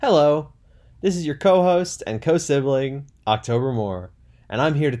Hello, this is your co-host and co-sibling, October Mohr, and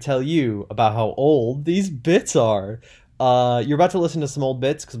I'm here to tell you about how old these bits are. You're about to listen to some old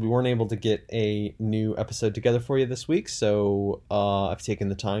bits because we weren't able to get a new episode together for you this week, so I've taken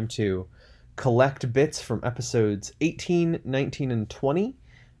the time to collect bits from episodes 18, 19, and 20,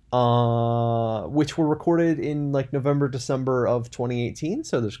 which were recorded in November, December of 2018,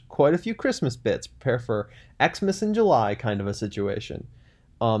 so there's quite a few Christmas bits. Prepare for Xmas in July kind of a situation.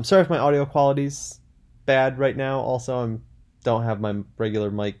 Sorry if my audio quality's bad right now. Also, I don't have my regular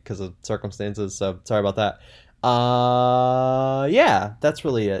mic because of circumstances, so sorry about that. Yeah, that's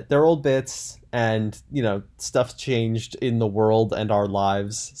really it. They're old bits, and, stuff's changed in the world and our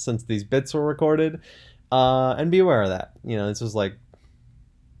lives since these bits were recorded. And be aware of that. This was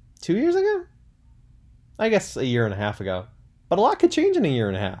 2 years ago? I guess a year and a half ago. But a lot could change in a year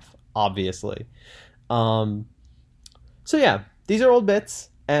and a half, obviously. So yeah, these are old bits.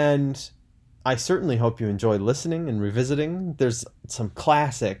 And I certainly hope you enjoy listening and revisiting. There's some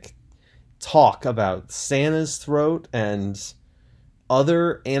classic talk about Santa's throat and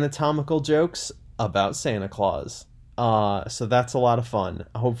other anatomical jokes about Santa Claus. So that's a lot of fun.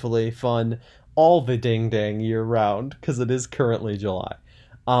 Hopefully fun all the ding-dang year round, because it is currently July.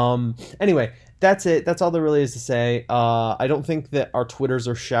 Anyway, that's it. That's all there really is to say. I don't think that our Twitters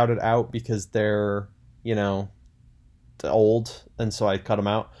are shouted out because they're, old, and so I cut them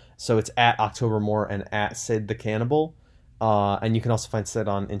out. So it's at October Mohr and at Sid the Cannibal. And you can also find Sid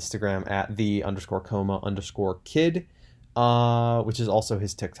on Instagram at the_coma_kid, which is also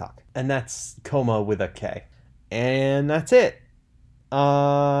his TikTok. And that's coma with a K. And that's it.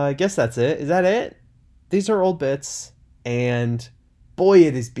 I guess that's it. Is that it? These are old bits, and boy,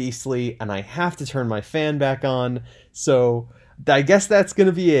 it is beastly, and I have to turn my fan back on. So I guess that's going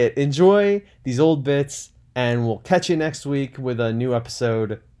to be it. Enjoy these old bits, and we'll catch you next week with a new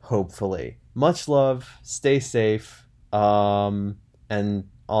episode, hopefully. Much love, stay safe, and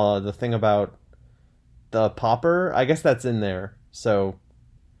the thing about the popper, I guess that's in there. So,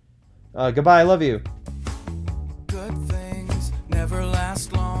 goodbye, I love you. Good things never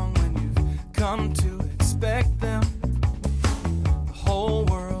last long when you've come to expect them. The whole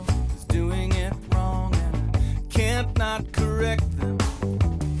world is doing it wrong and I can't not correct them.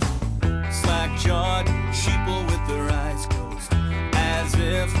 Slack-jawed sheeple with their eyes closed, as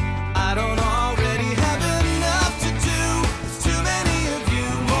if I don't already have enough to do. There's too many of you,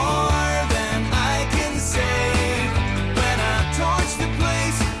 more than I can say. When I torch the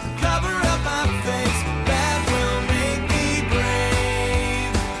place, cover up my face, that will make me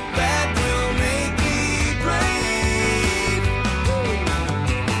brave. That will make me brave.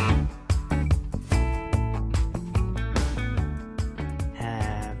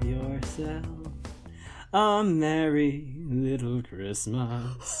 Have yourself a merry little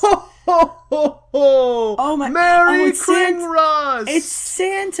Christmas. Ho, ho, ho, ho! Oh my! Merry it's Santa. Kringras! It's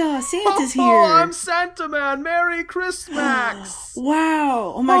Santa. Santa's Ho, here. ho, I'm Santa Man. Merry Christmas!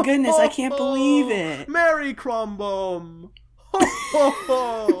 Wow! Oh my goodness! I can't believe it. Merry Crumbum! Ho, ho,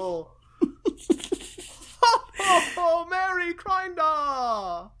 ho! Ho, ho, ho! Merry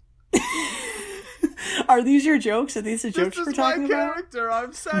Krinda! Are these your jokes? Are these the jokes This we're is my talking about? character.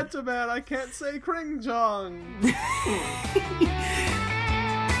 I'm Santa Man. I can't say Kringjong.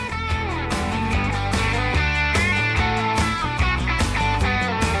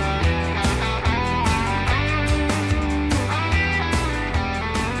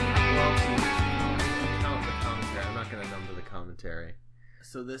 I'm not going to number the commentary.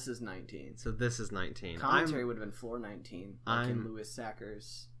 So this is 19. So this is 19. Commentary would have been floor 19. Like in I'm- Lewis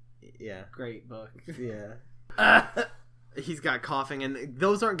Sacker's Yeah. great book. Yeah. He's got coughing, and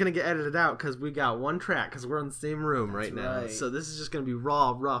those aren't going to get edited out because we got one track because we're in the same room right now. right. So this is just going to be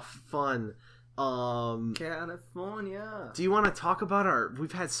raw, rough, fun. California. Do you want to talk about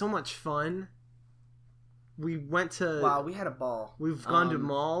we've had so much fun. We went to... Wow, we had a ball. We've gone to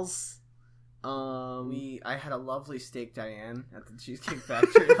malls. I had a lovely steak Diane at the Cheesecake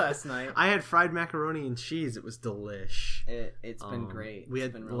Factory last night. I had fried macaroni and cheese. It was delish. It's been great. We It's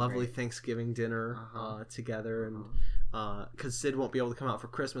had been a real lovely great. Thanksgiving dinner together, and Uh-huh. because Sid won't be able to come out for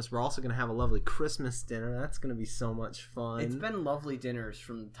Christmas, we're also going to have a lovely Christmas dinner. That's going to be so much fun. It's been lovely dinners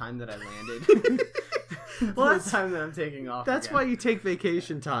from the time that I landed Well, to that's- the time that I'm taking off. That's again. why you take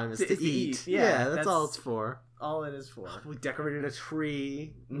vacation time, is to eat. Yeah, that's all it's for. All it is for. We decorated a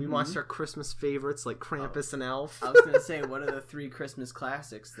tree. We watched our Christmas favorites like Krampus and Elf. I was going to say, what are the 3 Christmas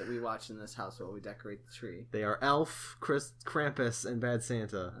classics that we watch in this house while we decorate the tree? They are Elf, Krampus, and Bad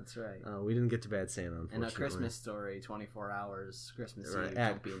Santa. That's right. We didn't get to Bad Santa, unfortunately. And A Christmas Story, 24 hours, Christmas Right, Eve, at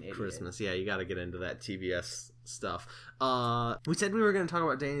don't be an idiot. Christmas. Yeah, you got to get into that TBS stuff. We said we were going to talk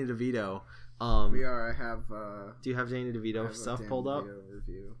about Danny DeVito. We are. I have. Do you have Danny DeVito stuff pulled up?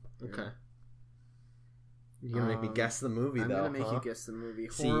 Review. Okay. You're gonna make me guess the movie, I'm though. gonna make you guess the movie.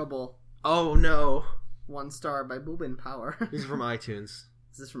 See, Horrible. Oh no! 1 star by Boobin Power. This is from iTunes.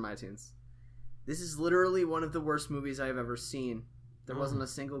 This is from iTunes. This is literally one of the worst movies I have ever seen. There wasn't a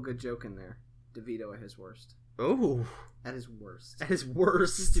single good joke in there. DeVito at his worst. Oh. At his worst. At his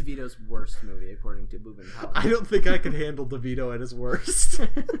worst. This is DeVito's worst movie, according to Boobin Power. I don't think I could handle DeVito at his worst.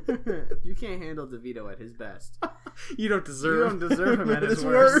 If you can't handle DeVito at his best, you don't deserve him at his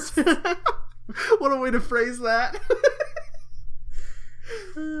worst. What a way to phrase that.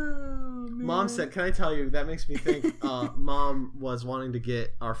 Oh, Mom said, can I tell you, that makes me think, Mom was wanting to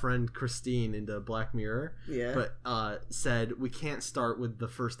get our friend Christine into Black Mirror, but said we can't start with the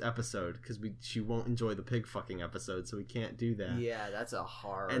first episode because she won't enjoy the pig fucking episode, so we can't do that. Yeah, that's a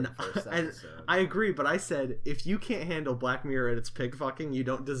hard first episode. And I agree, but I said, if you can't handle Black Mirror at its pig fucking, you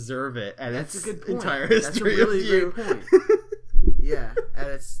don't deserve it at its entire history. That's a really great point. Yeah, at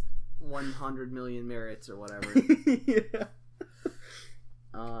its 100 million merits or whatever. Yeah.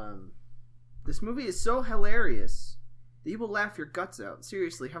 This movie is so hilarious that you will laugh your guts out.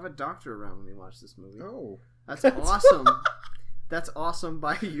 Seriously, have a doctor around when you watch this movie. Oh. That's awesome. That's awesome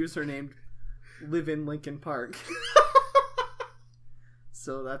by a user named Live in Lincoln Park.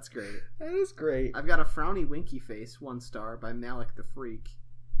 So that's great. That is great. I've got a frowny winky face, 1 star by Malik the Freak.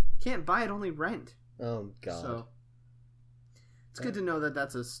 Can't buy it, only rent. Oh, God. So it's good to know that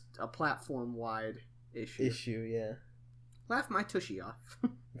that's a platform-wide issue. Yeah. Laugh my tushy off.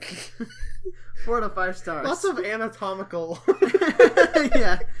 4 out of 5 stars. Lots of anatomical.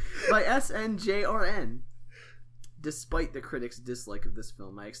 Yeah. By SNJRN. Despite the critics' dislike of this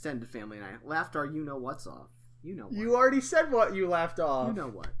film, my extended family and I laughed our you-know-what's off. You know what. You already said what you laughed off. You know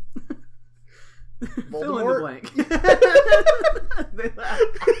what. Voldemort? Fill in the blank. They laugh.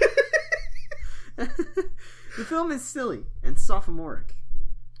 The film is silly and sophomoric.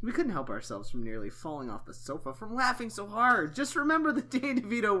 We couldn't help ourselves from nearly falling off the sofa from laughing so hard. Just remember that Danny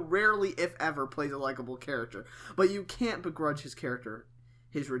DeVito rarely, if ever, plays a likable character. But you can't begrudge his character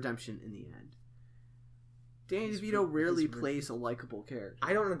his redemption in the end. Danny DeVito rarely plays a likable character.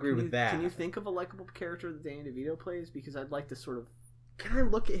 I don't agree with that. Can you think of a likable character that Danny DeVito plays? Because I'd like to sort of... Can I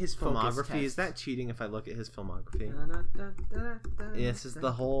look at his Focus filmography? test. Is that cheating if I look at his filmography? This is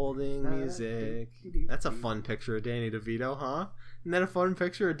the holding music. That's a fun picture of Danny DeVito, huh? Isn't that a fun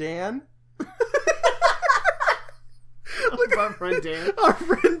picture of Dan? Look, our friend Dan. Our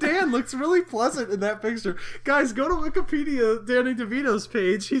friend Dan looks really pleasant in that picture. Guys, go to Wikipedia, Danny DeVito's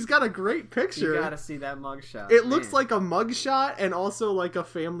page. He's got a great picture. You gotta see that mugshot. It looks like a mugshot and also like a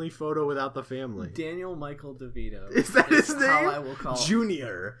family photo without the family. Daniel Michael DeVito. Is that his name? How I will call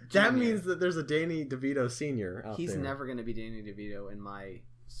Junior. That means that there's a Danny DeVito Senior out He's there. never going to be Danny DeVito in my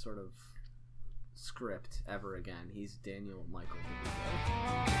sort of script ever again. He's Daniel Michael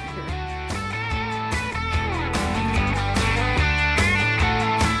DeVito.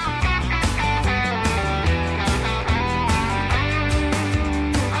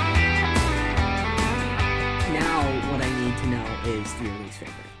 Now, what I need to know is your least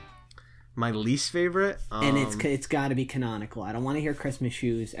favorite. My least favorite? And it's got to be canonical. I don't want to hear Christmas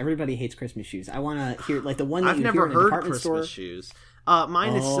Shoes. Everybody hates Christmas Shoes. I want to hear, like, the one that I've you never hear in the heard department Christmas store. Shoes.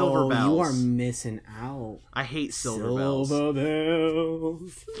 Mine is Silver Bells. You are missing out. I hate Silver Bells. Silver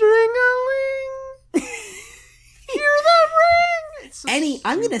Bells. Ring-a-ling. Hear that ring? It's so I'm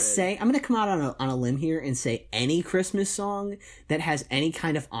stupid. gonna come out on a limb here and say any Christmas song that has any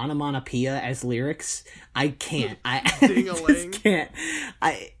kind of onomatopoeia as lyrics, I can't. I Ding-a-ling. just can't.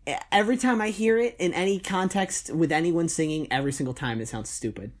 Every time I hear it in any context with anyone singing, every single time it sounds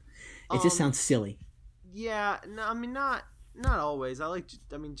stupid. It just sounds silly. Yeah, no, I mean not always.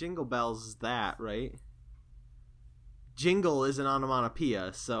 Jingle Bells is that, right? Jingle is an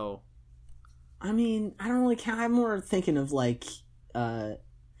onomatopoeia, so I mean, I don't really count. I'm more thinking of like,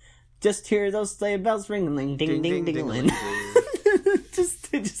 just hear those sleigh bells ringing, ding ding ding ding.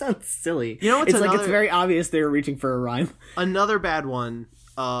 It just sounds silly. You know what's it's like it's another- very obvious they were reaching for a rhyme. Another bad one.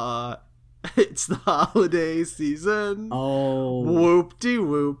 It's the holiday season. Oh, Whoop de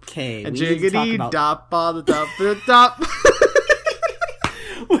whoop. okay. A We need to talk jiggity about dop on the top of the top.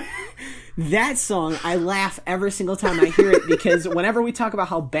 that song. I laugh every single time I hear it because whenever we talk about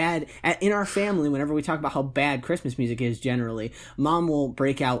how bad in our family, whenever we talk about how bad Christmas music is, generally, Mom will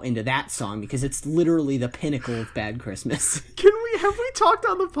break out into that song because it's literally the pinnacle of bad Christmas. Have we talked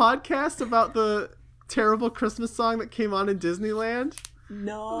on the podcast about the terrible Christmas song that came on in Disneyland?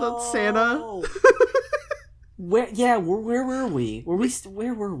 No, About Santa? Where were we?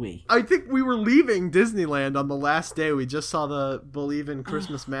 Where were we? I think we were leaving Disneyland on the last day. We just saw the Believe in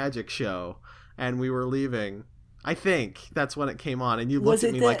Christmas Magic show, and we were leaving. I think that's when it came on, and you looked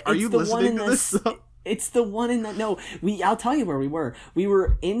at me like, "Are you listening to this?" It's the one in the... No, I'll tell you where we were. We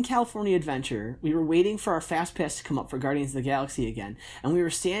were in California Adventure. We were waiting for our Fast Pass to come up for Guardians of the Galaxy again. And we were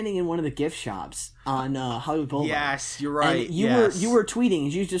standing in one of the gift shops on Hollywood Boulevard. Yes, you're right. And you were tweeting,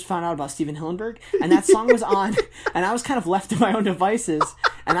 and you just found out about Steven Hillenburg. And that song was on, and I was kind of left to my own devices.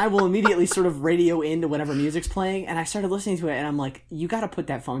 And I will immediately sort of radio into whatever music's playing. And I started listening to it, and I'm like, you got to put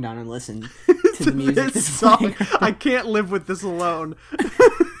that phone down and listen to the music. This song. I can't live with this alone.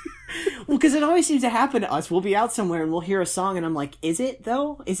 Well, because it always seems to happen to us. We'll be out somewhere and we'll hear a song, and I'm like, "Is it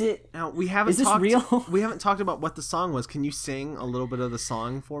though? Is it?" Now we haven't. Is this talked, real? We haven't talked about what the song was. Can you sing a little bit of the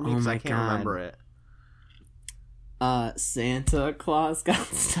song for me? Because I can't remember it. Santa Claus got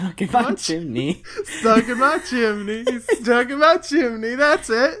stuck in my chimney. Stuck in my chimney. Stuck in my chimney. That's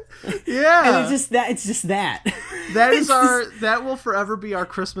it. Yeah. And it's just that. That is that will forever be our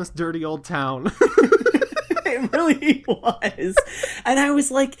Christmas dirty old town. It really was. And I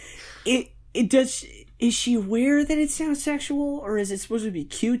was like, is she aware that it sounds sexual, or is it supposed to be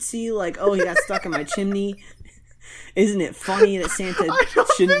cutesy? Like, oh, he got stuck in my chimney. Isn't it funny that Santa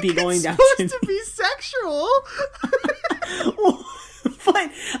shouldn't be going down chimney? It's supposed to be sexual. Well,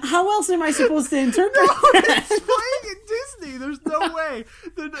 but how else am I supposed to interpret that? It's playing at Disney. There's no way.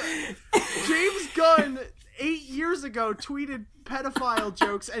 James Gunn 8 years ago tweeted pedophile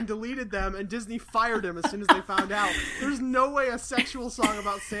jokes and deleted them, and Disney fired him as soon as they found out. There's no way a sexual song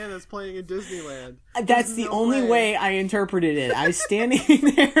about Santa is playing in Disneyland. That's the only way I interpreted it. I was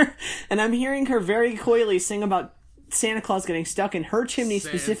standing there, and I'm hearing her very coyly sing about Santa Claus getting stuck in her chimney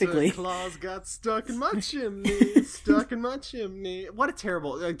specifically. Santa Claus got stuck in my chimney, stuck in my chimney. What a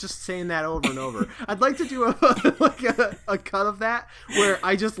terrible, just saying that over and over. I'd like to do a cut of that where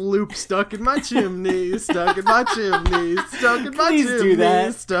I just loop stuck in my chimney, stuck in my chimney, stuck in my Please chimney, do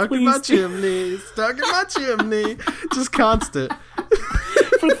that. stuck in my chimney, stuck in my chimney. Just constant.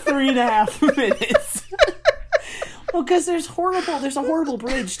 For 3.5 minutes. Well, because there's a horrible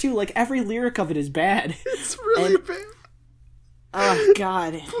bridge too. Like every lyric of it is bad. It's really bad. Oh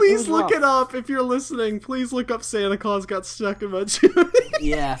God! Please look it up if you're listening. Please look up Santa Claus got stuck in my chimney.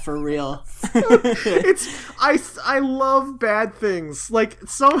 Yeah, for real. I love bad things. Like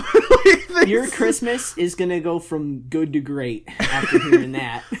so many things. Your Christmas is gonna go from good to great after hearing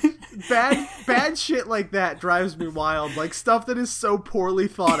that. Bad shit like that drives me wild. Like stuff that is so poorly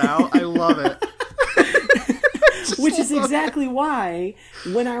thought out. I love it. Which is exactly why,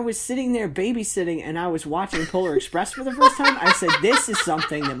 when I was sitting there babysitting and I was watching Polar Express for the first time, I said, this is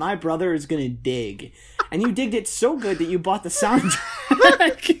something that my brother is going to dig. And you digged it so good that you bought the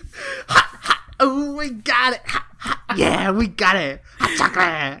soundtrack. Oh, we got it. Yeah, we got it. Hot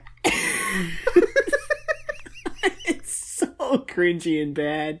chocolate. It's so cringy and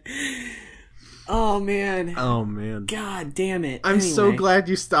bad. Oh, man. God damn it. I'm so glad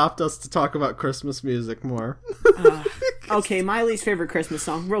you stopped us to talk about Christmas music more. Okay, my least favorite Christmas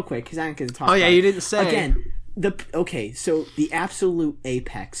song, real quick, because I ain't going to talk about it. Oh, yeah, you didn't say. Again, so the absolute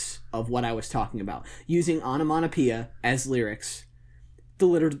apex of what I was talking about, using onomatopoeia as lyrics, the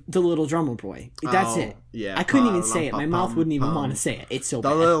little drummer boy. That's it. Yeah. I couldn't even say it. My mouth wouldn't even want to say it. It's so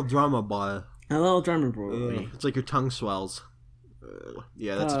bad. The little drummer boy. A little drummer boy. It's like your tongue swells.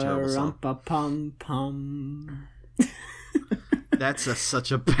 Yeah, that's a terrible song. Pum. That's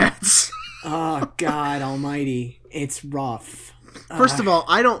such a bad song. Oh, God almighty. It's rough. First of all,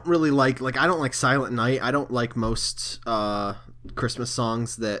 I don't really like I don't like Silent Night. I don't like most Christmas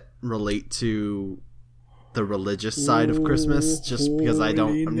songs that relate to the religious side of Christmas, just because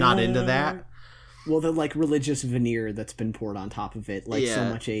I'm not into that. Well, the religious veneer that's been poured on top of it, so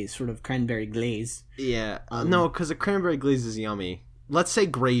much a sort of cranberry glaze. Yeah, no, because a cranberry glaze is yummy. Let's say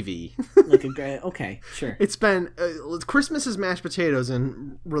gravy. Okay, sure. It's been Christmas is mashed potatoes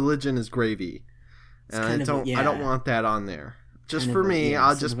and religion is gravy. And I don't want that on there. Just for me,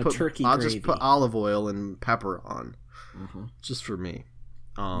 I'll just put olive oil and pepper on. Mm-hmm. Just for me.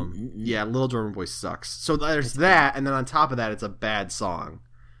 Yeah, Little Drummer Boy sucks. So there's that, and then on top of that, it's a bad song.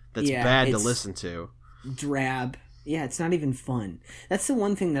 That's bad to listen to. Drab. Yeah, it's not even fun. That's the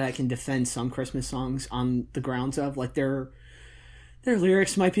one thing that I can defend some Christmas songs on the grounds of. Like, their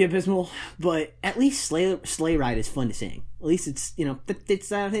lyrics might be abysmal, but at least Sleigh Ride is fun to sing. At least it's, it's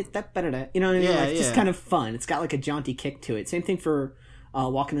that better. You know what I mean? Yeah, it's just kind of fun. It's got like a jaunty kick to it. Same thing for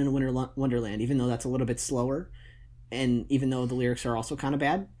Walking in a Wonderland, even though that's a little bit slower. And even though the lyrics are also kind of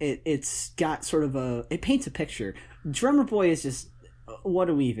bad, it's got sort of it paints a picture. Drummer Boy is just What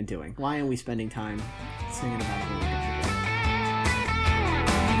are we even doing? Why are we spending time singing about a hula hoop?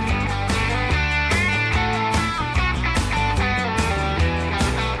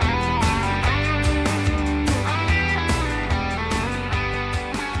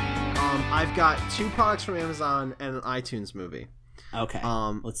 I've got 2 products from Amazon and an iTunes movie. Okay,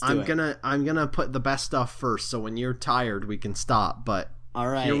 let's do it. I'm gonna put the best stuff first, so when you're tired, we can stop. But all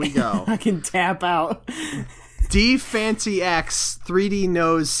right, here we go. I can tap out. D Fancy X 3D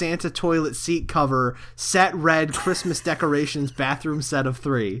nose Santa toilet seat cover set red Christmas decorations bathroom set of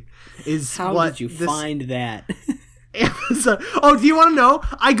 3 is How what did you find that? Amazon. Oh, do you want to know?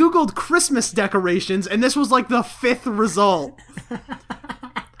 I googled Christmas decorations, and this was like the 5th result.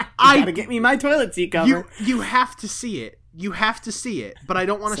 Gotta get me my toilet seat cover. You have to see it. You have to see it, but I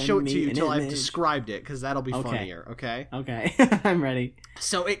don't want to show it to you until I've image. described it, because that'll be funnier, okay? Okay, I'm ready.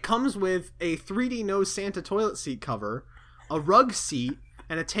 So it comes with a 3D nose Santa toilet seat cover, a rug seat,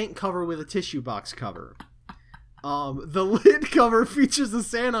 and a tank cover with a tissue box cover. The lid cover features a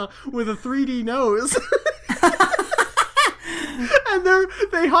Santa with a 3D nose. And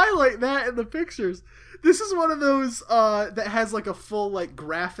they highlight that in the pictures. This is one of those that has like a full like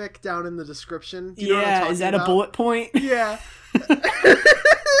graphic down in the description. Do you know what I'm talking is that about? a bullet point? Yeah. It's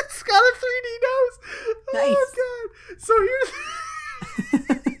got a 3D nose. Nice. Oh god. So here's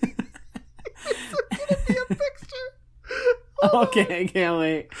it's gonna be a picture. Okay, I can't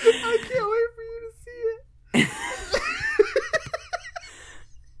wait. I can't wait for you to see it.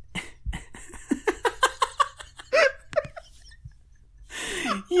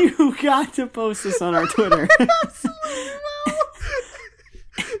 You got to post this on our Twitter. Absolutely will.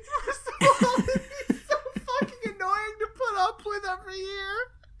 First of all, it's so fucking annoying to put up with every year.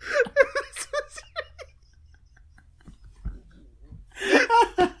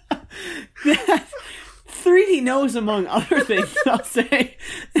 That 3D nose, among other things, I'll say.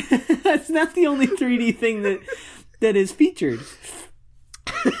 That's not the only 3D thing that is featured.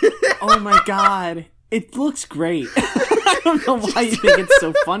 Oh my god. It looks great. I don't know why you think it's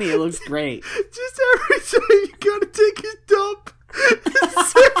so funny. It looks great. Just every time you go to take a dump,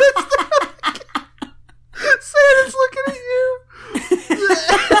 Santa's looking at you.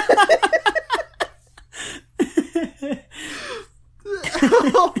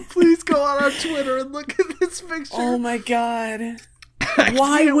 Oh, please go on our Twitter and look at this picture. Oh my god.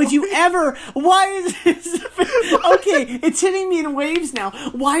 Why would you ever? Why is this? Okay, it's hitting me in waves now.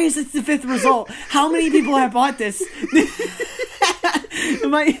 Why is this the 5th result? How many people have bought this?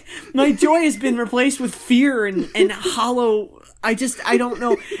 My joy has been replaced with fear and hollow. I don't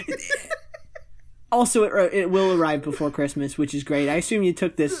know. Also, it will arrive before Christmas, which is great. I assume you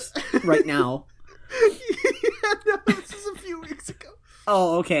took this right now. Yeah, no, this is a few weeks ago.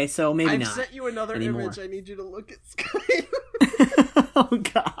 Oh, okay, so maybe not. I've sent you another anymore. image. I need you to look at Skype. Oh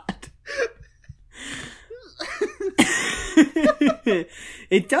god.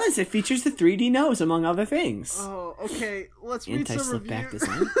 It does. It features the 3D nose, among other things. Oh, okay. Let's read some Anti-slip reviews. back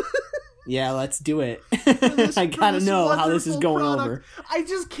design. Yeah, let's do it. I gotta know how this is going over. I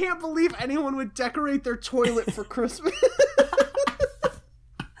just can't believe anyone would decorate their toilet for Christmas.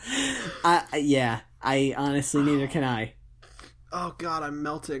 Yeah, I honestly, neither can I. Oh god, I'm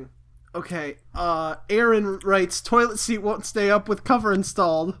melting. Okay, Aaron writes, toilet seat won't stay up with cover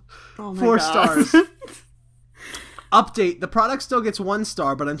installed. Oh my 4 God. stars. Update, the product still gets 1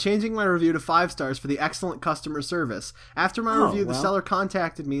 star, but I'm changing my review to 5 stars for the excellent customer service. After my review, the seller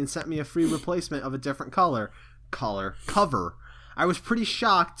contacted me and sent me a free replacement of a different cover. I was pretty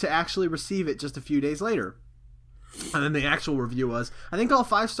shocked to actually receive it just a few days later. And then the actual review was, I think all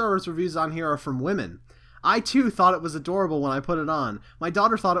 5-star reviews on here are from women. I too thought it was adorable when I put it on. My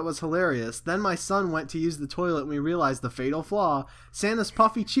daughter thought it was hilarious. Then my son went to use the toilet and we realized the fatal flaw. Santa's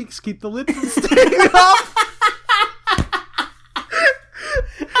puffy cheeks keep the lid from staying up.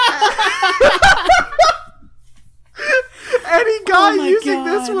 Any guy using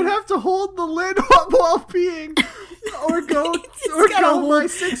this would have to hold the lid while peeing. Or go my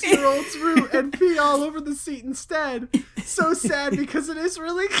 6-year-old's route and pee all over the seat instead. So sad because it is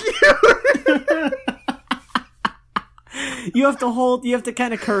really cute. You have to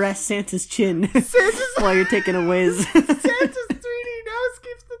kind of caress Santa's chin while you're taking a whiz. Santa's 3D nose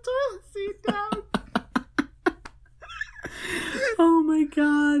keeps the toilet seat down. Oh my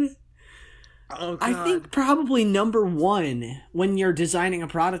god. Oh, God. I think probably number 1 when you're designing a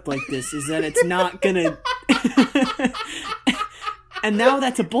product like this is that it's not gonna... And now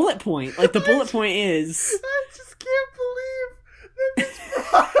that's a bullet point. Like, the bullet point is... I just can't believe that this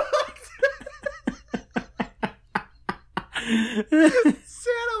product...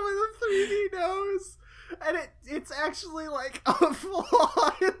 Santa with a 3D nose. And it's it's actually like a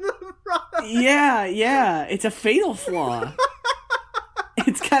flaw in the product. Yeah, it's a fatal flaw.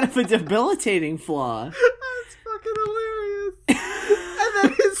 It's kind of a debilitating flaw. That's fucking hilarious. And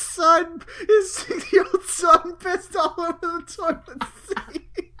then his 6-year-old son, pissed all over the toilet seat.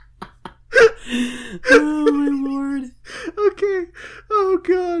 Oh my lord. Okay. Oh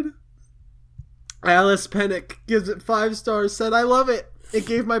god. Alice Pennick gives it 5 stars, said, I love it. It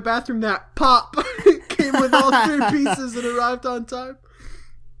gave my bathroom that pop. It came with all 3 pieces and arrived on time.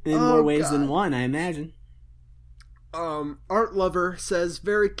 In more ways than one, I imagine. Art Lover says,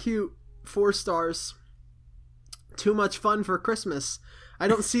 very cute, 4 stars. Too much fun for Christmas. I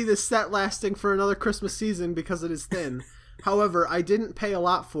don't see this set lasting for another Christmas season because it is thin. However, I didn't pay a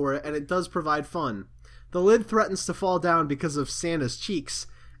lot for it, and it does provide fun. The lid threatens to fall down because of Santa's cheeks,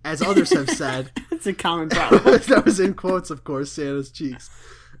 as others have said. It's a common problem. That was in quotes, of course, Santa's cheeks.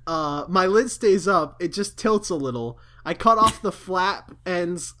 My lid stays up, it just tilts a little. I cut off the flap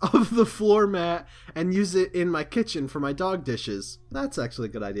ends of the floor mat and use it in my kitchen for my dog dishes. That's actually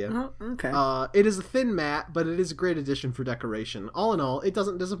a good idea. Oh, okay. It is a thin mat, but it is a great addition for decoration. All in all, it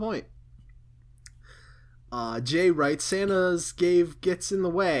doesn't disappoint. Jay writes, Santa's gets in the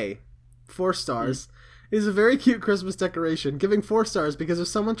way. 4 stars. It is a very cute Christmas decoration, giving 4 stars because if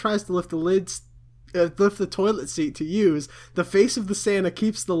someone tries to lift the toilet seat to use, the face of the Santa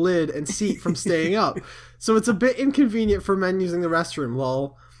keeps the lid and seat from staying up. So it's a bit inconvenient for men using the restroom,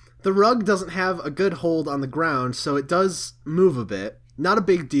 lol. The rug doesn't have a good hold on the ground, so it does move a bit. Not a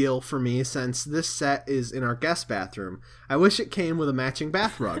big deal for me since this set is in our guest bathroom. I wish it came with a matching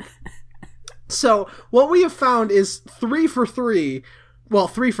bath rug. So what we have found is 3 for 3. Well,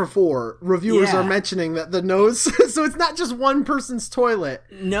 3 for 4 reviewers are mentioning that the nose. So it's not just one person's toilet.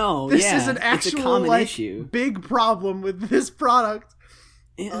 No, this is an actual it's a common issue. Big problem with this product.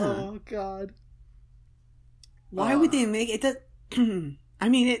 Yeah. Oh god. Why would they make it? I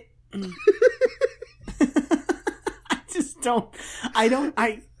mean it. I just don't.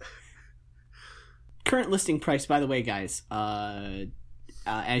 Current listing price, by the way, guys.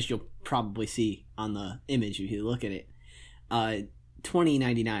 As you'll probably see on the image if you look at it.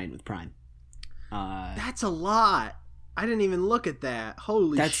 $20.99 with Prime. That's a lot. I didn't even look at that.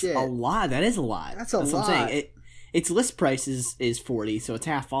 Holy shit. That's a lot. That is a lot. That's a lot. What I'm saying. Its list price is $40, so it's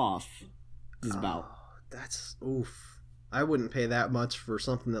half off. Is about. That's oof. I wouldn't pay that much for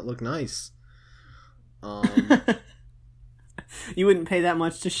something that looked nice. You wouldn't pay that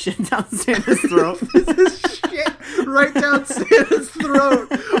much to shit down Santa's throat. This is shit right down Santa's throat.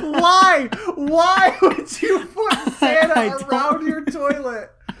 Why? Why would you put Santa around your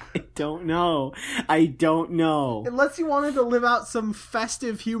toilet? I don't know. Unless you wanted to live out some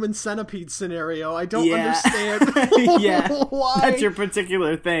festive human centipede scenario, I don't understand. Why? That's your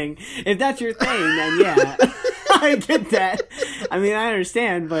particular thing. If that's your thing, then yeah, I get that. I mean, I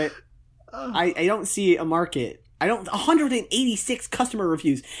understand, but I don't see a market. 186 customer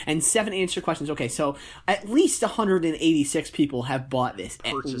reviews and 7 answer questions. Okay, so at least 186 people have bought this.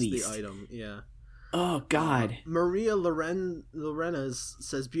 Purchased at least the item, yeah. Oh God. Maria Lorenas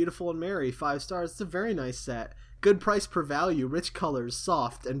says, beautiful and merry, 5 stars. It's a very nice set. Good price per value, rich colors,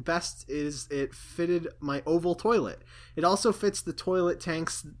 soft, and best is it fitted my oval toilet. It also fits the toilet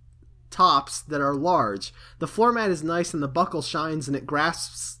tank's tops that are large. The floor mat is nice and the buckle shines and it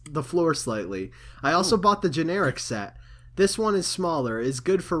grasps the floor slightly. I also bought the generic set. This one is smaller, is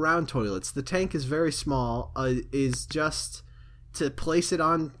good for round toilets. The tank is very small, is just to place it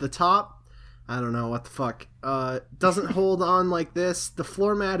on the top. I don't know what the fuck. Doesn't hold on like this. The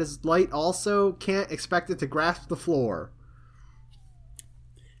floor mat is light also. Can't expect it to grasp the floor.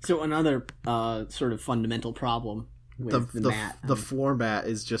 So another sort of fundamental problem with the mat. The floor mat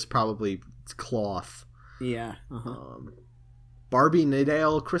is just probably cloth. Yeah. Barbie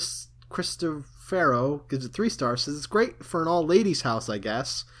Nadale Cristofero gives it 3 stars. Says it's great for an all ladies house, I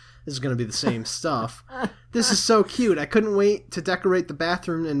guess. This is going to be the same stuff. This is so cute. I couldn't wait to decorate the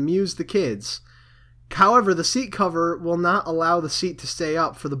bathroom and amuse the kids. However, the seat cover will not allow the seat to stay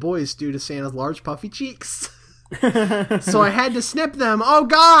up for the boys due to Santa's large puffy cheeks. So I had to snip them. Oh,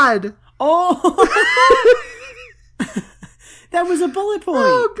 God! Oh! That was a bullet point.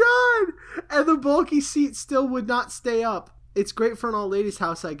 Oh, God! And the bulky seat still would not stay up. It's great for an all-ladies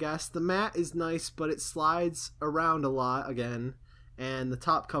house, I guess. The mat is nice, but it slides around a lot again. And the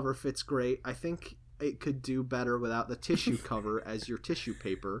top cover fits great. I think it could do better without the tissue cover as your tissue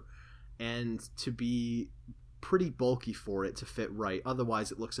paper. And to be pretty bulky for it to fit right.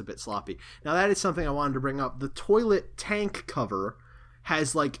 Otherwise, it looks a bit sloppy. Now, that is something I wanted to bring up. The toilet tank cover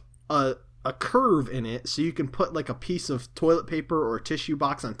has, like, a a curve in it so you can put like a piece of toilet paper or a tissue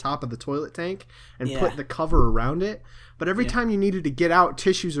box on top of the toilet tank and put the cover around it. But every time you needed to get out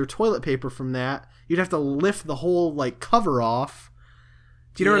tissues or toilet paper from that, you'd have to lift the whole like cover off.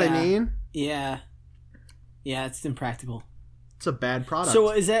 Do you know what I mean? Yeah. Yeah, it's impractical. It's a bad product. So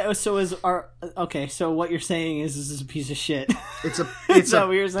what you're saying is this is a piece of shit. It's a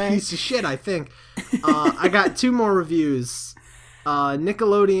what you're saying? piece of shit, I think. I got 2 more reviews.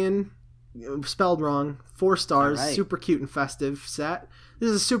 Nickelodeon, spelled wrong, 4 stars, right. super cute and festive set.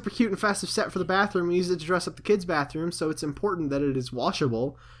 This is a super cute and festive set for the bathroom. We use it to dress up the kids' bathroom, so it's important that it is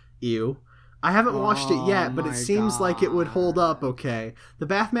washable. Ew. I haven't washed it yet, but it seems like it would hold up okay. The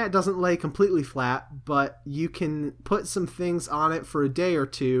bath mat doesn't lay completely flat, but you can put some things on it for a day or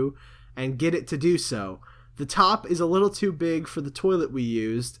 2 and get it to do so. The top is a little too big for the toilet we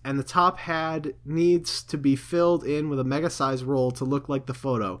used, and the top head needs to be filled in with a mega-size roll to look like the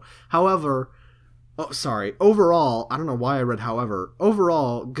photo. However, overall, I don't know why I read however,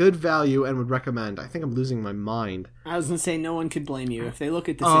 overall, good value and would recommend. I think I'm losing my mind. I was going to say no one could blame you. If they look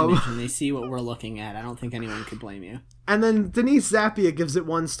at this image and they see what we're looking at, I don't think anyone could blame you. And then Denise Zappia gives it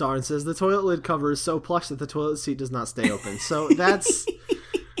 1 star and says, the toilet lid cover is so plush that the toilet seat does not stay open. So that's...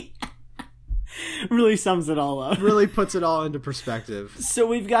 really sums it all up. Really puts it all into perspective. So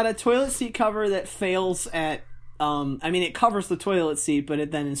we've got a toilet seat cover that fails at... it covers the toilet seat, but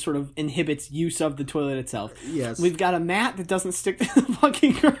it then sort of inhibits use of the toilet itself. Yes. We've got a mat that doesn't stick to the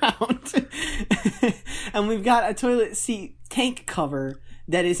fucking ground. And we've got a toilet seat tank cover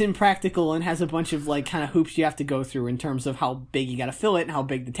that is impractical and has a bunch of, like, kind of hoops you have to go through in terms of how big you gotta fill it and how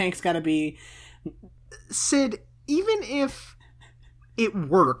big the tank's gotta be. Sid, even if it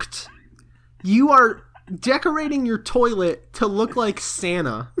worked, you are decorating your toilet to look like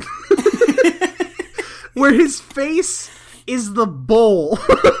Santa. Where his face is the bowl.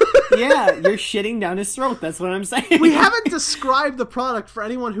 Yeah, you're shitting down his throat. That's what I'm saying. We haven't described the product for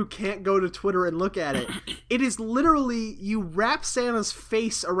anyone who can't go to Twitter and look at it. It is literally, you wrap Santa's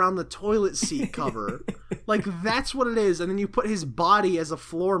face around the toilet seat cover. Like, that's what it is. And then you put his body as a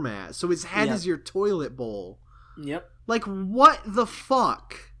floor mat. So his head is your toilet bowl. Yep. Like, what the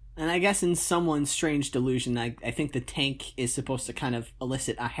fuck? And I guess in someone's strange delusion, I think the tank is supposed to kind of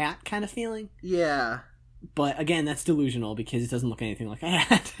elicit a hat kind of feeling. Yeah. But again, that's delusional because it doesn't look anything like a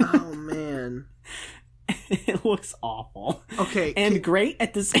hat. Oh, man. It looks awful. Okay. And great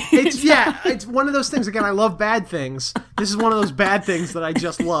at the same time. Yeah, it's one of those things. Again, I love bad things. This is one of those bad things that I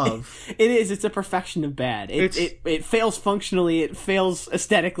just love. It is. It's a perfection of bad. It fails functionally. It fails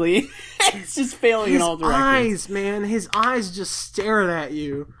aesthetically. It's just failing in all directions. His eyes, man. His eyes just staring at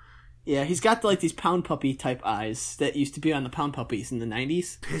you. Yeah, he's got like these Pound Puppy type eyes that used to be on the Pound Puppies in the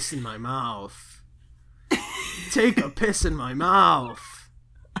 90s. Piss in my mouth. Take a piss in my mouth.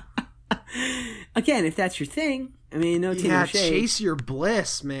 Again, if that's your thing, I mean, no tea, no shade. Chase your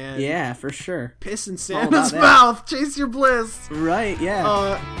bliss, man. Yeah, for sure. Piss in Santa's mouth. Chase your bliss. Right, yeah.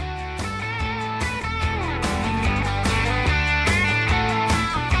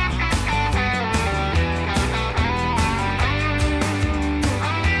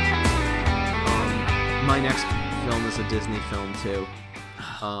 My next film is a Disney film, too.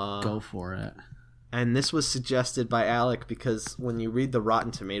 Go for it. And this was suggested by Alec because when you read the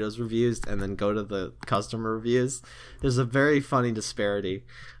Rotten Tomatoes reviews and then go to the customer reviews, there's a very funny disparity.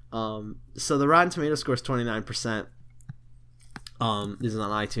 So the Rotten Tomatoes score is 29%. This is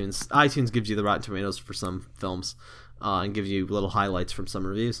on iTunes. iTunes gives you the Rotten Tomatoes for some films and gives you little highlights from some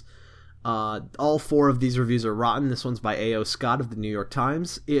reviews. All 4 of these reviews are rotten. This one's by A.O. Scott of the New York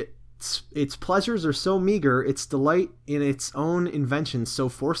Times. Its pleasures are so meager, its delight in its own inventions so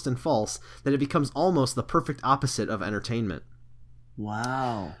forced and false, that it becomes almost the perfect opposite of entertainment.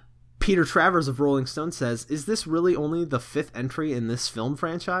 Wow. Peter Travers of Rolling Stone says, is this really only the 5th entry in this film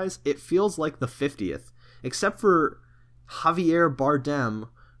franchise? It feels like the 50th. Except for Javier Bardem,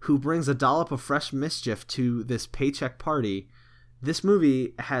 who brings a dollop of fresh mischief to this paycheck party, this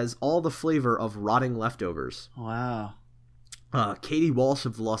movie has all the flavor of rotting leftovers. Wow. Katie Walsh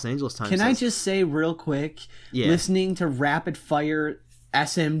of the Los Angeles Times Can I just say real quick, listening to rapid fire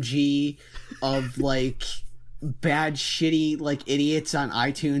SMG of like bad shitty like idiots on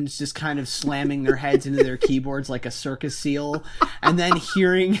iTunes just kind of slamming their heads into their keyboards like a circus seal, and then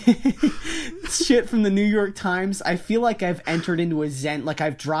hearing shit from the New York Times, I feel like I've entered into a zen, like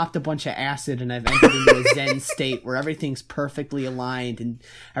I've dropped a bunch of acid and I've entered into a zen state where everything's perfectly aligned and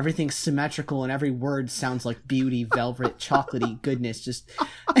everything's symmetrical and every word sounds like beauty, velvet, chocolatey goodness. Just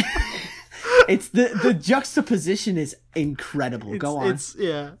It's the juxtaposition is incredible. Go on.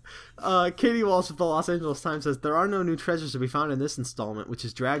 Katie Walsh of the Los Angeles Times says there are no new treasures to be found in this installment, which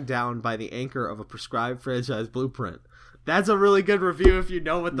is dragged down by the anchor of a prescribed franchise blueprint. That's a really good review if you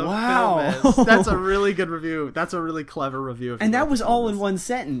know what the film is. That's a really good review. That's a really clever review. And that was all in one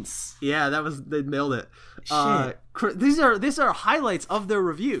sentence. Yeah, they nailed it. Shit. These are highlights of their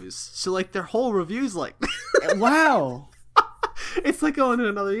reviews. So like their whole reviews, like wow. It's like going to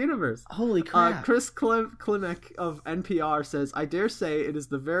another universe. Holy crap. Chris Klimek of NPR says, I dare say it is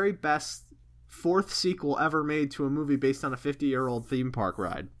the very best fourth sequel ever made to a movie based on a 50-year-old theme park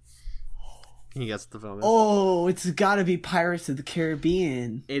ride. He gets the film. Oh, it's gotta be Pirates of the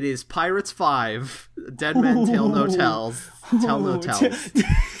Caribbean. It is Pirates 5. Dead Men Tell No Tells. Tell No Tells.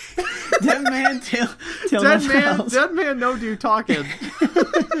 Dead Man Tell No Tells. Dead Man No Do Talking.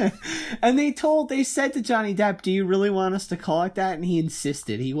 And they said to Johnny Depp, do you really want us to call it that? And he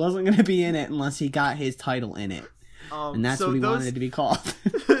insisted. He wasn't going to be in it unless he got his title in it. And that's what he wanted it to be called.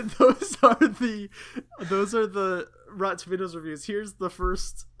 Those are the Rotten Tomatoes reviews. Here's the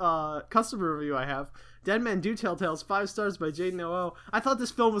first customer review I have. Dead Men Do Tell Tales, 5 stars by Jaden O.O. I thought this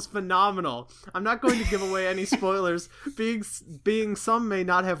film was phenomenal. I'm not going to give away any spoilers, being some may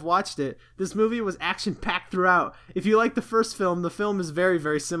not have watched it. This movie was action-packed throughout. If you like the first film, the film is very,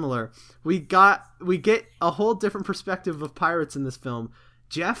 very similar. We get a whole different perspective of pirates in this film.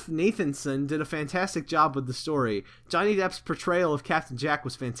 Jeff Nathanson did a fantastic job with the story. Johnny Depp's portrayal of Captain Jack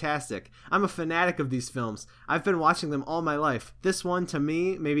was fantastic. I'm a fanatic of these films. I've been watching them all my life. This one, to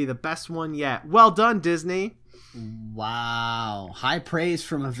me, may be the best one yet. Well done, Disney. Wow. High praise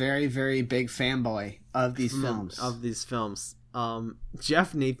from a very, very big fanboy of these films. Jeff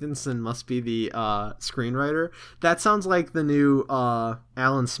Nathanson must be the screenwriter. That sounds like the new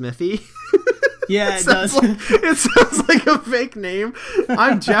Alan Smithy. Yeah, it does. It sounds like a fake name.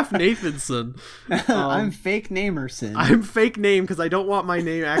 I'm Jeff Nathanson. I'm fake Namerson. I'm fake name because I don't want my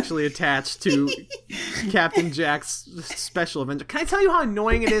name actually attached to Captain Jack's special adventure. Can I tell you how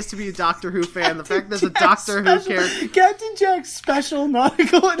annoying it is to be a Doctor Who fan? The fact there's a Doctor Who character. Captain Jack's special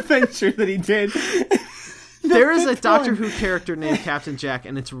nautical adventure that he did. There is a Doctor Who character named Captain Jack,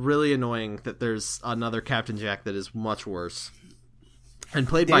 and it's really annoying that there's another Captain Jack that is much worse. And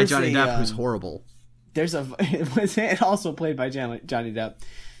played by Johnny Depp, who's horrible. It also played by Johnny Depp,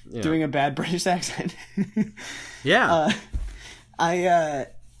 doing a bad British accent. Yeah. I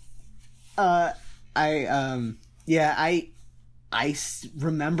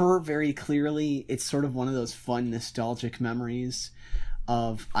remember very clearly. It's sort of one of those fun, nostalgic memories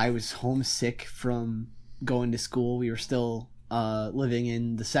of I was homesick from going to school. We were still living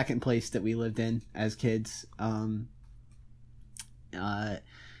in the second place that we lived in as kids. I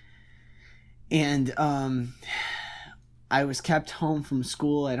was kept home from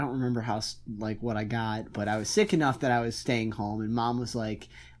school. I don't remember what I got, but I was sick enough that I was staying home, and Mom was like,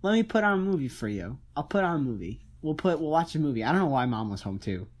 let me put on a movie for you. I'll put on a movie. We'll watch a movie. I don't know why Mom was home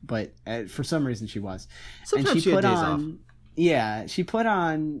too, but for some reason she was. Sometimes and she had days off. Yeah, she put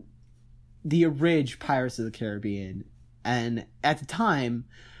on the original Pirates of the Caribbean, and at the time,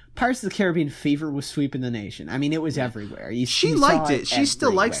 Pirates of the Caribbean fever was sweeping the nation. I mean, it was everywhere. She liked it. She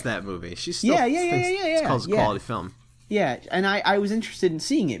still likes that movie. She still thinks it's called a quality film. Yeah, and I was interested in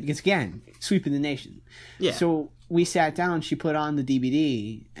seeing it because, again, sweeping the nation. Yeah. So we sat down, she put on the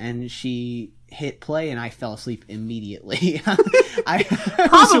DVD, and she hit play, and I fell asleep immediately.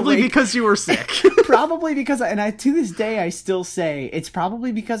 Probably because you were sick. Probably because, to this day, I still say it's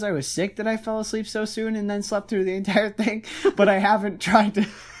probably because I was sick that I fell asleep so soon and then slept through the entire thing, but I haven't tried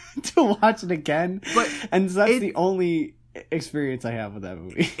to watch it again, and that's the only experience I have with that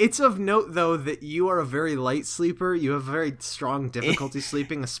movie. It's of note, though, that you are a very light sleeper. You have very strong difficulty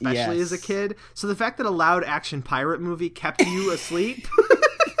sleeping, especially as a kid. So the fact that a loud action pirate movie kept you asleep,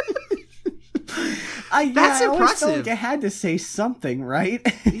 that's impressive. I felt like I had to say something, right?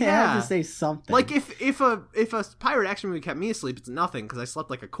 Yeah. I had to say something. Like if a pirate action movie kept me asleep, it's nothing because I slept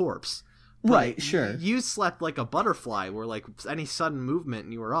like a corpse. But right, sure. You slept like a butterfly, where like any sudden movement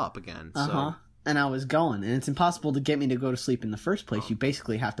and you were up again. So. And I was going, and it's impossible to get me to go to sleep in the first place. You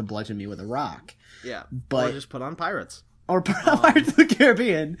basically have to bludgeon me with a rock. Yeah, or just put on Pirates. Or put on Pirates of the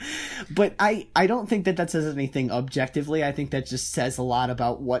Caribbean. But I don't think that says anything objectively. I think that just says a lot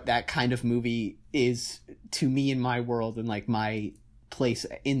about what that kind of movie is to me in my world and like my place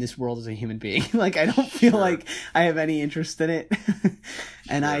in this world as a human being. Like, I don't feel like I have any interest in it.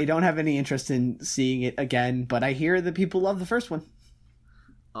 And I don't have any interest in seeing it again, but I hear that people love the first one.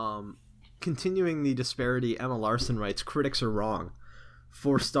 Continuing the disparity, Emma Larson writes, critics are wrong.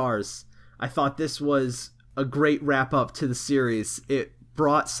 4 stars. I thought this was a great wrap up to the series. It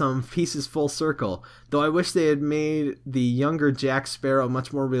brought some pieces full circle, though I wish they had made the younger Jack Sparrow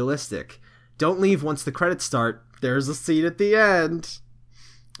much more realistic. Don't leave once the credits start. There's a scene at the end.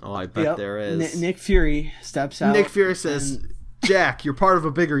 Oh, I bet there is. Nick Fury steps out. Nick Fury says, Jack, you're part of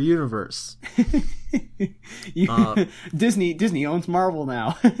a bigger universe. Disney owns Marvel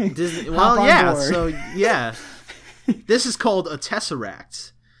now. Disney, well, yeah, so, yeah. This is called a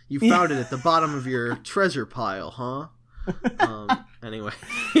Tesseract. You found it at the bottom of your treasure pile, huh? Anyway.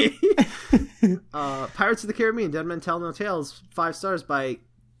 Pirates of the Caribbean, Dead Men Tell No Tales, 5 stars by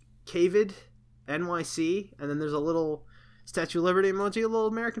Cavid, NYC, and then there's a little Statue of Liberty emoji, a little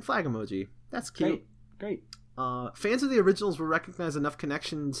American flag emoji. That's cute. Great. Fans of the originals will recognize enough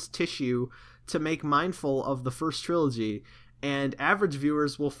connections tissue to make mindful of the first trilogy, and average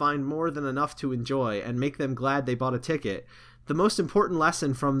viewers will find more than enough to enjoy and make them glad they bought a ticket. The most important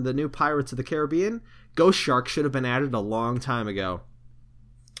lesson from the new Pirates of the Caribbean, Ghost Shark should have been added a long time ago.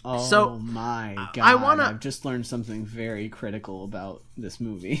 Oh so, my god. I've just learned something very critical about this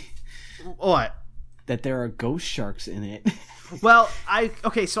movie. What? That there are ghost sharks in it. Well,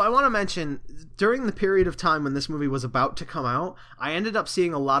 so I want to mention, during the period of time when this movie was about to come out, I ended up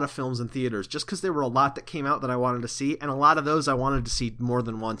seeing a lot of films in theaters, just because there were a lot that came out that I wanted to see, and a lot of those I wanted to see more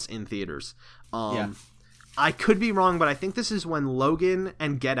than once in theaters. I could be wrong, but I think this is when Logan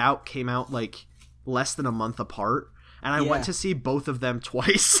and Get Out came out, like, less than a month apart, and I went to see both of them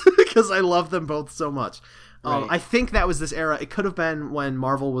twice, because I love them both so much. Right. I think that was this era. It could have been when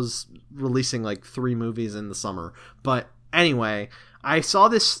Marvel was releasing, like, 3 movies in the summer, but anyway, I saw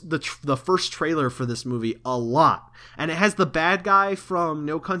the first trailer for this movie a lot, and it has the bad guy from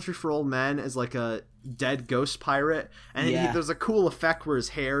No Country for Old Men as like a dead ghost pirate, and there's a cool effect where his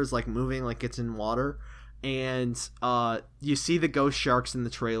hair is like moving like it's in water, and you see the ghost sharks in the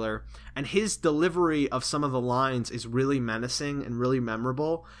trailer, and his delivery of some of the lines is really menacing and really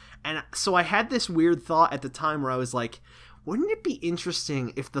memorable. And so I had this weird thought at the time where I was like, wouldn't it be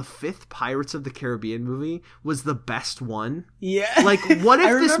interesting if the 5th Pirates of the Caribbean movie was the best one? Yeah. Like, what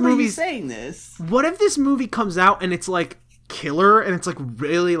if this movie saying this? What if this movie comes out and it's like killer and it's like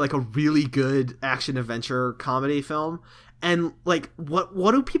really like a really good action adventure comedy film? And like, what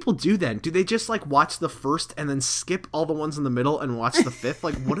do people do then? Do they just like watch the first and then skip all the ones in the middle and watch the 5th?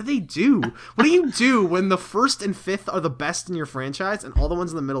 Like, what do they do? What do you do when the 1st and 5th are the best in your franchise and all the ones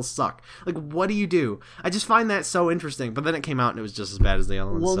in the middle suck? Like, what do you do? I just find that so interesting. But then it came out and it was just as bad as the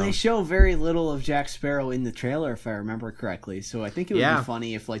other ones. Well, so. They show very little of Jack Sparrow in the trailer, if I remember correctly. So I think it would be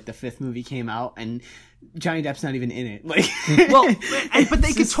funny if like the 5th movie came out and Johnny Depp's not even in it. Like, well, but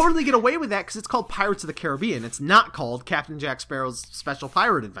they could totally get away with that because it's called Pirates of the Caribbean. It's not called Captain Jack Sparrow's Special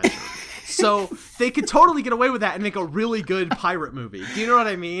Pirate Adventure. So they could totally get away with that and make a really good pirate movie. Do you know what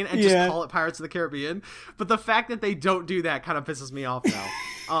I mean? And just call it Pirates of the Caribbean. But the fact that they don't do that kind of pisses me off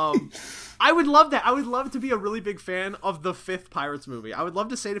now. I would love that. I would love to be a really big fan of the 5th Pirates movie. I would love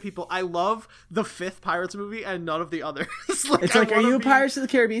to say to people, I love the 5th Pirates movie and none of the others. It's like, are you a Pirates of the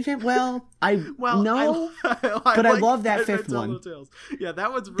Caribbean fan? Well, no. But I love that 5th one. Yeah,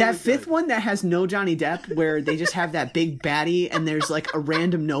 that one's really that 5th good. one that has no Johnny Depp, where they just have that big baddie and there's like a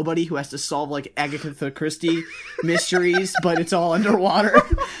random nobody who has to solve like Agatha Christie mysteries, but it's all underwater.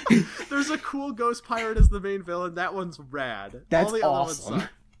 There's a cool ghost pirate as the main villain. That one's rad. That's all the awesome. Other ones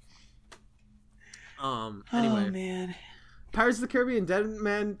suck. Anyway. Oh, man. Pirates of the Caribbean, Dead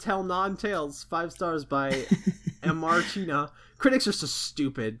Men Tell Non-Tales, 5 stars by M. Marchina. Critics are so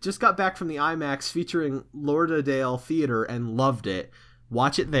stupid. Just got back from the IMAX featuring Lauderdale Theater and loved it.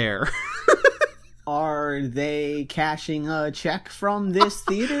 Watch it there. Are they cashing a check from this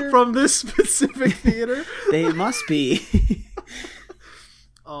theater? From this specific theater? They must be.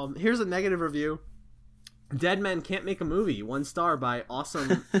 Here's a negative review. Dead Men Can't Make a Movie, 1 star by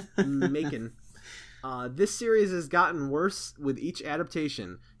Awesome Macon. This series has gotten worse with each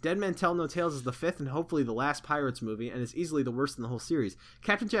adaptation. Dead Men Tell No Tales is the 5th and hopefully the last Pirates movie, and is easily the worst in the whole series.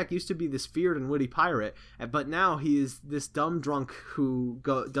 Captain Jack used to be this feared and witty pirate, but now he is this dumb drunk who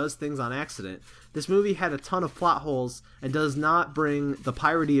does things on accident. This movie had a ton of plot holes and does not bring the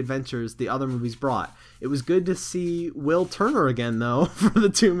piratey adventures the other movies brought. It was good to see Will Turner again, though, for the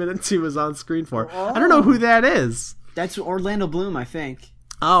 2 minutes he was on screen for. I don't know who that is. That's Orlando Bloom, I think.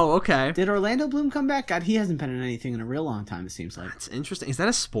 Oh, okay. Did Orlando Bloom come back? God, he hasn't been in anything in a real long time, it seems like. That's interesting. Is that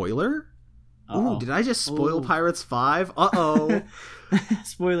a spoiler? Uh-oh. Ooh, did I just spoil Pirates 5? Uh-oh.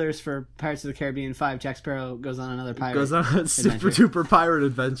 Spoilers for Pirates of the Caribbean 5. Jack Sparrow goes on another pirate Goes on a super-duper pirate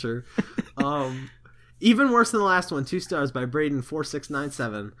adventure. Even worse than the last one, 2 stars by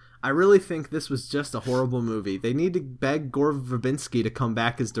Braden4697. I really think this was just a horrible movie. They need to beg Gore Verbinski to come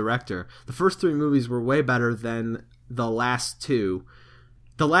back as director. The first 3 movies were way better than the last 2.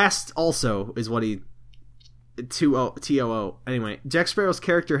 The last also is what he... TOO. Anyway, Jack Sparrow's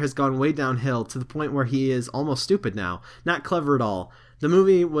character has gone way downhill to the point where he is almost stupid now. Not clever at all. The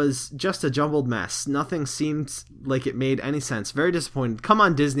movie was just a jumbled mess. Nothing seemed like it made any sense. Very disappointed. Come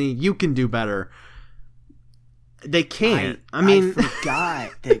on, Disney. You can do better. They can't. I mean... I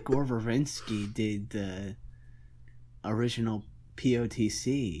forgot that Gore Verbinski did the original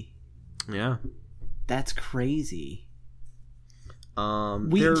POTC. Yeah. That's crazy. Can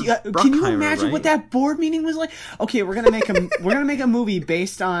you imagine what that board meeting was like? Okay, we're gonna make a movie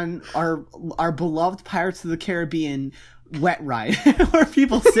based on our beloved Pirates of the Caribbean wet ride, where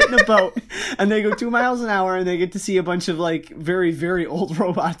people sit in a boat and they go 2 miles an hour and they get to see a bunch of like very, very old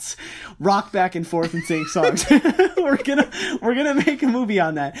robots rock back and forth and sing songs. we're gonna make a movie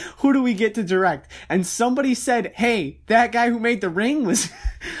on that. Who do we get to direct? And somebody said, hey, that guy who made The Ring was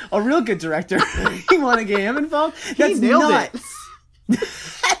a real good director. You want to get him involved? That's nuts.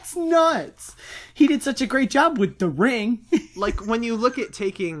 That's nuts. He did such a great job with The Ring. Like, when you look at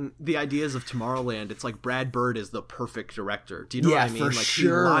taking the ideas of Tomorrowland, it's like Brad Bird is the perfect director. Do you know what I mean? For like,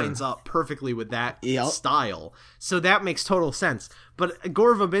 sure. He lines up perfectly with that Yep. style. So that makes total sense. But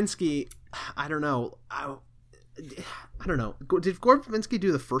Gore Verbinski, I don't know. I don't know. Did Gore Verbinski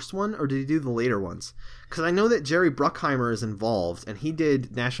do the first one, or did he do the later ones? Because I know that Jerry Bruckheimer is involved, and he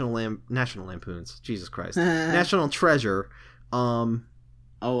did National Lampoons. Jesus Christ. National Treasure.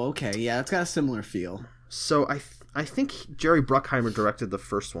 Oh, okay. Yeah, it's got a similar feel. So I think Jerry Bruckheimer directed the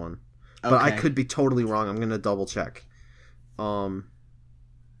first one, but I could be totally wrong. I'm gonna double check.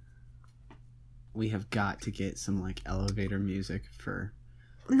 We have got to get some like elevator music for.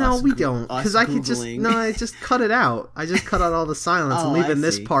 No, we don't, because I could just cut it out. I just cut out all the silence and leave in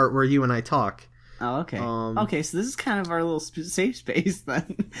this part where you and I talk. Oh, okay. Okay, so this is kind of our little safe space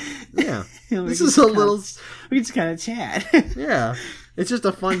then. Yeah, this is is a little. We just kind of chat. Yeah, it's just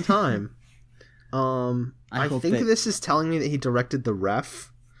a fun time. I think this is telling me that he directed The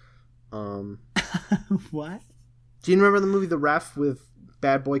Ref. What? Do you remember the movie The Ref with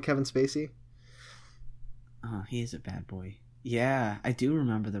bad boy Kevin Spacey? Oh, he is a bad boy. Yeah, I do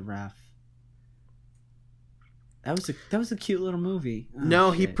remember The Ref. That was a cute little movie. Oh,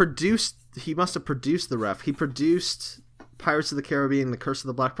 no, shit. He must have produced The Ref. He produced Pirates of the Caribbean, The Curse of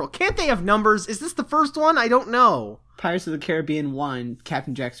the Black Pearl. Can't they have numbers? Is this the first one? I don't know. Pirates of the Caribbean 1,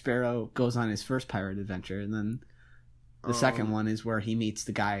 Captain Jack Sparrow goes on his first pirate adventure, and then the second one is where he meets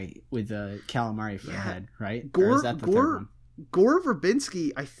the guy with the calamari for a head, right? Or is that the third one? Gore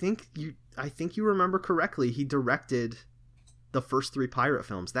Verbinski, I think you remember correctly. He directed the first 3 pirate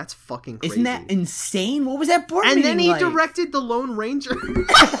films. That's fucking crazy. Isn't that insane? What was that board meeting like? And then he directed The Lone Ranger.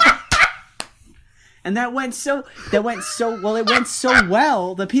 And it went so well.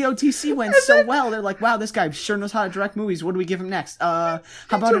 The POTC went so well. They're like, wow, this guy sure knows how to direct movies. What do we give him next? How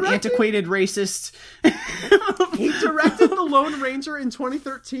about an antiquated racist? He directed The Lone Ranger in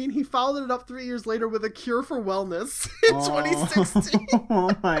 2013. He followed it up 3 years later with A Cure for Wellness in 2016. Oh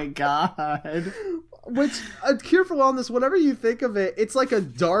my god. Which, A Cure for Wellness, whatever you think of it, it's like a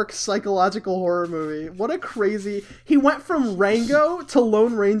dark psychological horror movie. What a crazy... He went from Rango to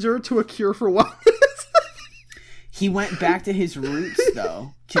Lone Ranger to A Cure for Wellness. He went back to his roots,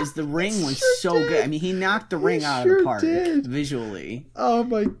 though, because The Ring was so good. I mean, he knocked The Ring out of the park visually. Oh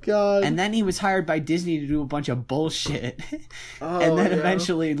my god. And then he was hired by Disney to do a bunch of bullshit. And then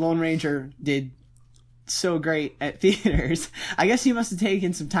eventually Lone Ranger did so great at theaters. I guess he must have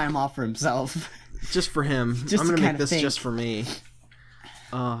taken some time off for himself. Just for him. Just I'm going to make this just for me.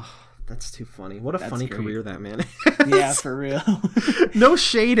 Oh, that's too funny. What a funny career that man has. Yeah, for real. No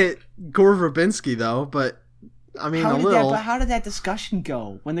shade at Gore Verbinski, though, but I mean, how did that discussion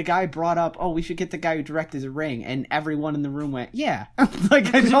go? When the guy brought up, oh, we should get the guy who directed The Ring, and everyone in the room went, yeah.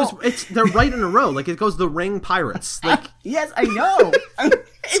 Like, they're right in a row. Like, it goes The Ring Pirates. Like, yes, I know.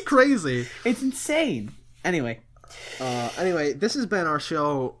 It's crazy. It's insane. Anyway, this has been our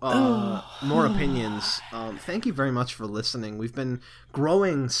show, More Opinions. Thank you very much for listening. We've been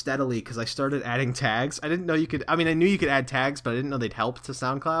growing steadily because I started adding tags. I didn't know you could... I mean, I knew you could add tags, but I didn't know they'd help to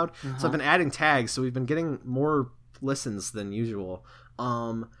SoundCloud. So I've been adding tags, so we've been getting more listens than usual.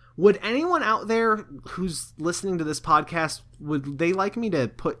 Would anyone out there who's listening to this podcast, would they like me to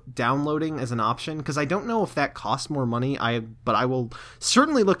put downloading as an option? Because I don't know if that costs more money, but I will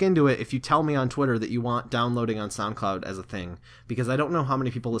certainly look into it if you tell me on Twitter that you want downloading on SoundCloud as a thing. Because I don't know how many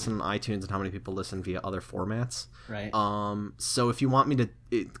people listen on iTunes and how many people listen via other formats. Right. So if you want me to...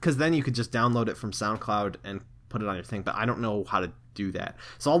 Because then you could just download it from SoundCloud and put it on your thing, but I don't know how to do that.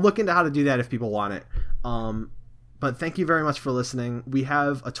 So I'll look into how to do that if people want it. But thank you very much for listening. We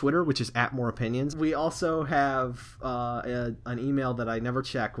have a Twitter, which is @moreopinions. We also have an email that I never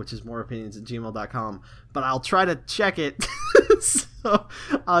check, which is moreopinions@gmail.com. But I'll try to check it. So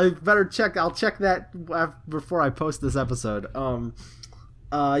I better check. I'll check that before I post this episode.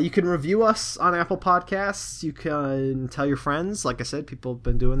 You can review us on Apple Podcasts. You can tell your friends. Like I said, people have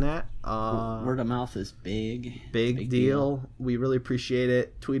been doing that. Word of mouth is big. Big deal. We really appreciate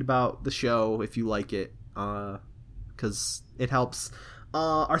it. Tweet about the show if you like it. Because it helps.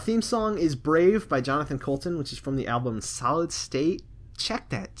 Our theme song is Brave by Jonathan Colton, which is from the album Solid State. Check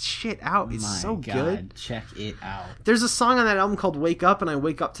that shit out. It's so good. Check it out. There's a song on that album called Wake Up, and I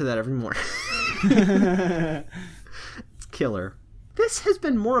wake up to that every morning. It's killer. This has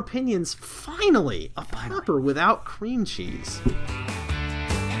been More Opinions, finally. A proper without cream cheese.